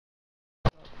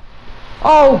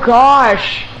Oh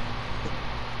gosh.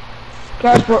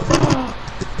 Guys, bro.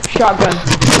 Shotgun.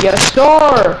 Yes,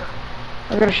 sir.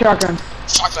 I got a shotgun.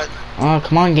 Shotgun. Oh,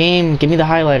 come on, game. Give me the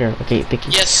highlighter. Okay, thank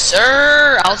you. Yes,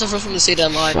 sir. I was the first one to say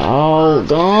that line. Oh,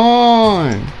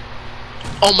 gone.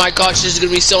 Oh my gosh, this is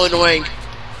gonna be so annoying.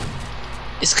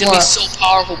 It's gonna be so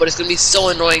powerful, but it's gonna be so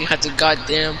annoying. I have to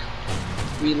goddamn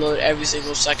reload every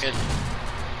single second.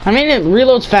 I mean, it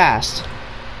reloads fast.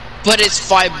 But it's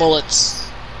 5 bullets.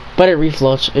 But it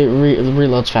reloads. It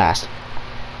reloads fast.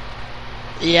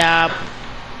 Yeah.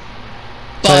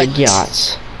 But it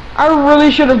yachts. I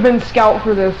really should have been scout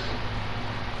for this.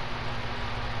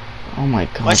 Oh my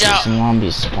god, Watch there's out.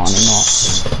 zombies spawning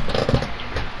off.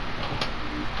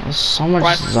 There's so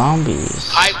much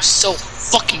zombies. I'm so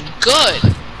fucking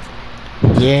good.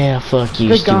 Yeah, fuck you,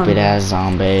 Good gun. stupid ass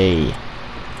zombie.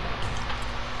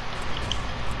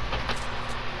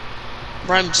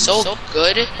 Bro, I'm so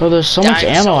good. Bro, there's so much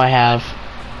ammo I have.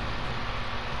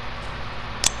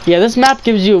 Yeah, this map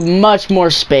gives you much more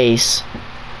space.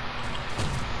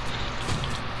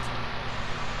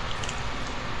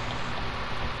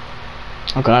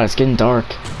 Oh god, it's getting dark.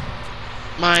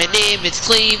 My name is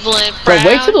Cleveland Bro, Brown.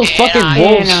 wait till those fucking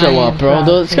wolves show up, bro.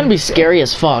 Brown. It's gonna be scary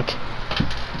as fuck.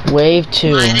 Wave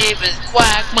 2. My name is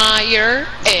Quackmire,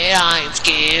 and I'm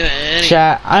scared.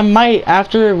 Chat, I might,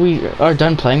 after we are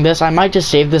done playing this, I might just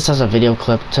save this as a video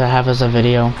clip to have as a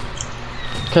video.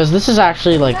 Because this is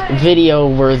actually, like, video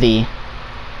worthy.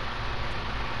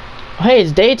 Oh, hey,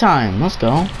 it's daytime. Let's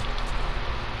go.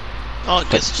 Oh, I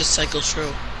guess it just cycles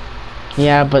through.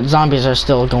 Yeah, but zombies are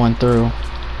still going through.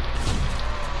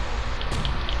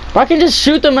 But I can just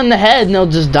shoot them in the head and they'll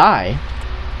just die.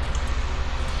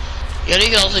 Yeah, you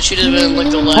can also shoot them in like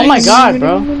the legs. Oh my god,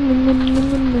 bro.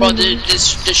 Bro, the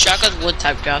shotgun's one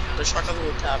tap, guys. The shotgun's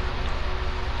one tap.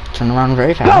 Turn around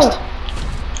very fast. Go!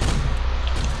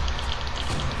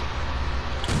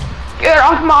 Get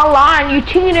off my line, you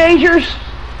teenagers!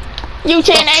 You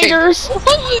teenagers! What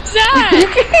was that?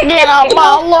 Get off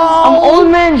my lawn! I'm Old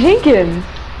Man Jenkins.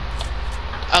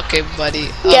 Okay, buddy.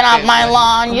 Get off my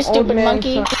lawn, you stupid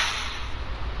monkey!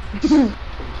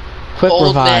 Quick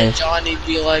Old man revive. Johnny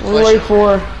be like, Wait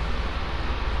for.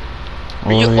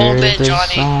 Are you Old Man the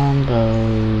Johnny?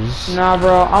 zombos. Nah,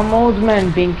 bro, I'm Old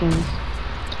Man Binkins.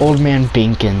 Old man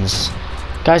Binkins.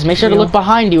 Guys, make sure to look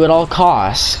behind you at all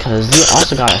costs, because you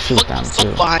also gotta shoot them too.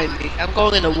 Look behind me. I'm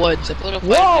going in the woods. I put a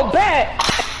Whoa, bet!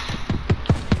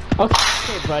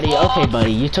 Okay, buddy. Okay,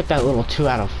 buddy. You took that little 2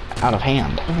 out of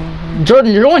hand.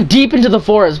 Jordan, you're going deep into the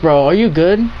forest, bro. Are you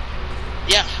good?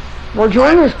 Yeah. Well,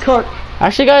 Jordan is cooked.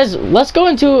 Actually, guys, let's go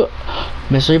into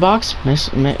mystery box.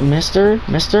 Mr.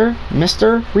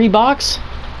 Rebox.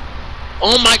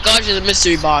 Oh my gosh, there's a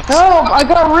mystery box. Help! I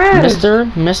got Riz!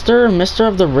 Mr.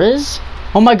 of the Riz.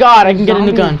 Oh my god, I can get a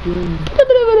new gun.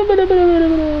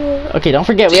 Okay, don't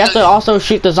forget, we have to also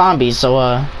shoot the zombies,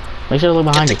 so make sure to look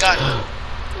behind you. Oh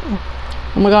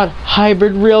my god,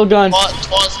 hybrid real gun.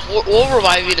 We'll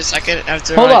revive you in a second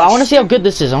after. Hold on, I want to see how good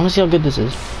this is. Oh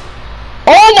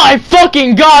my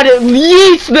fucking god, it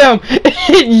yeets them!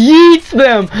 It yeets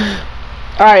them!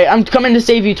 Alright, I'm coming to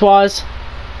save you, Twaz.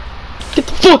 Get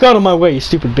the fuck out of my way, you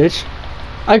stupid bitch.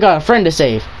 I got a friend to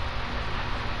save.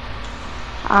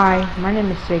 Hi, my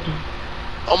name is Siggy.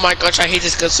 Oh my gosh, I hate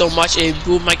this gun so much. It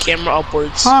moved my camera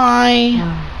upwards. Hi.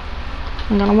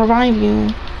 I'm gonna revive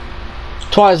you.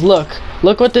 Twaz, look.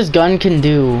 Look what this gun can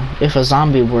do if a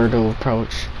zombie were to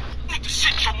approach.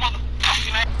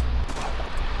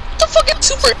 The fucking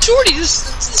Super Shorty,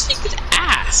 this thing is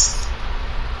ass.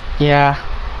 Yeah.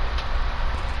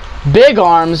 Big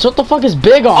arms? What the fuck is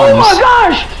big arms? Oh my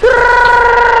gosh!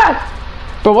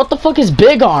 Bro, what the fuck is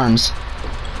big arms?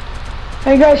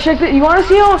 Hey guys, check it. You wanna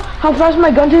see how fast my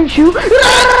gun can shoot? Bro,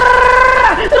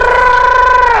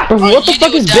 what the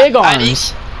fuck is big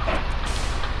arms?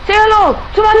 Say hello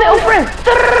to my little friend.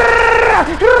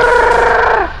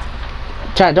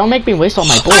 Chat, don't make me waste all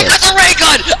my I bullets. got the ray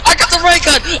gun! I got the ray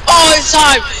gun! Oh, it's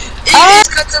time! It's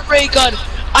got the ray gun!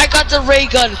 I got the ray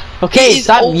gun! Okay,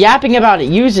 stop yapping about it.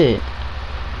 Use it.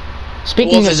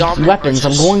 Speaking of weapons,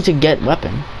 I'm purchase. going to get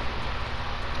weapon.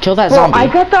 Kill that Bro, zombie. I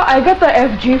got the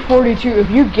FG42. If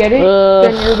you get it,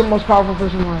 then you're the most powerful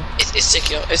person alive. It's sick,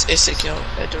 yo. It's sick, yo.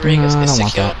 The ray gun is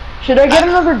sick, yo. Should I get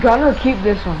another gun or keep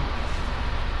this one?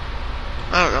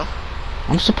 I don't know.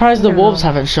 I'm surprised the wolves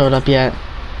haven't showed up yet.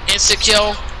 It's sick,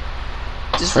 yo.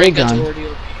 This Ray ray gun's gun. already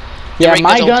OP. Yeah, ray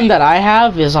my gun's gun OP. that I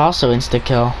have is also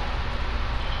insta-kill.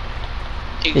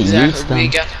 Exactly. We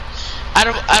got. I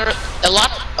don't. A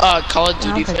lot of Call of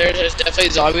Duty players, there's definitely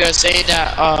zombies are saying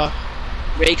that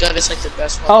ray gun is like the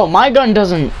best one. Oh, my gun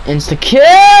doesn't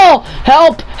insta-kill!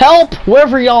 Help! Help!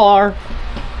 Wherever y'all are.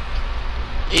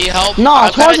 Need help? No,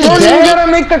 Twas is dead. You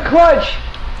gotta make the clutch.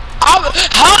 How am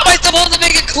I supposed to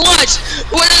make a clutch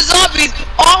with the zombies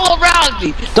all around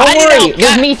me? Don't worry,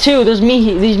 there's me too. There's me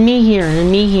here. There's me here.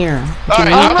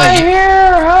 I'm right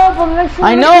here. Help! I'm next to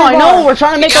I know. We're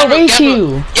trying to make our way to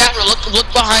you. Yeah,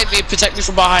 look behind me and protect me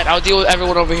from behind. I'll deal with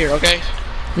everyone over here, okay?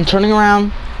 I'm turning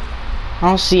around. I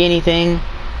don't see anything.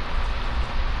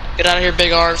 Get out of here,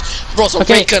 big arms. Bro, so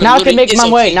okay, now I can make my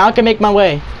way. Now I can make my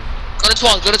way. Go to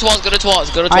Twas. Go to Twas. Go to Twas.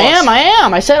 Go to Twas. I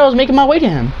am. I said I was making my way to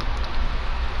him.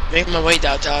 Make my way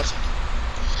down, Todd.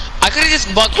 I could've just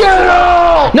bugged.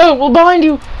 No, we're behind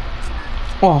you.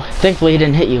 Oh, thankfully he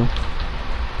didn't hit you.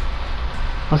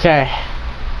 Okay.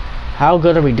 How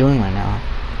good are we doing right now?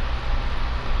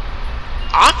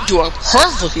 I'm doing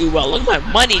perfectly well. Look at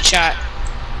my money, chat.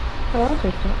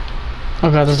 Oh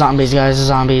god, the zombies, guys. The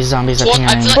zombies are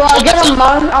coming. Bro,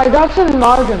 I got some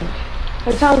margins.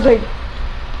 It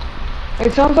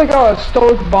sounds like a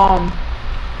stoic bomb.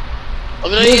 I'm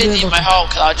gonna need my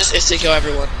help, cause I'll just instant kill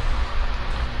everyone.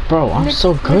 Bro, I'm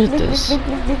so good at this.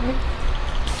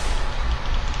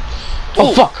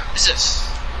 Oh fuck! What is this?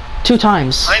 2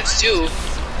 times. Times 2.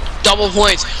 Double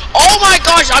points. Oh my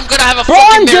gosh, I'm gonna have a Bro,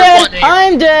 fucking I'm dead!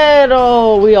 I'm dead!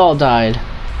 Oh, we all died.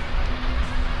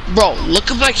 Bro,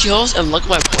 look at my kills and look at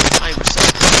my points.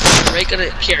 I'm Ray gonna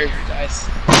carry you guys.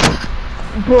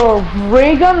 Bro,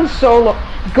 Ray gun solo.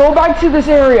 Go back to this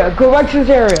area.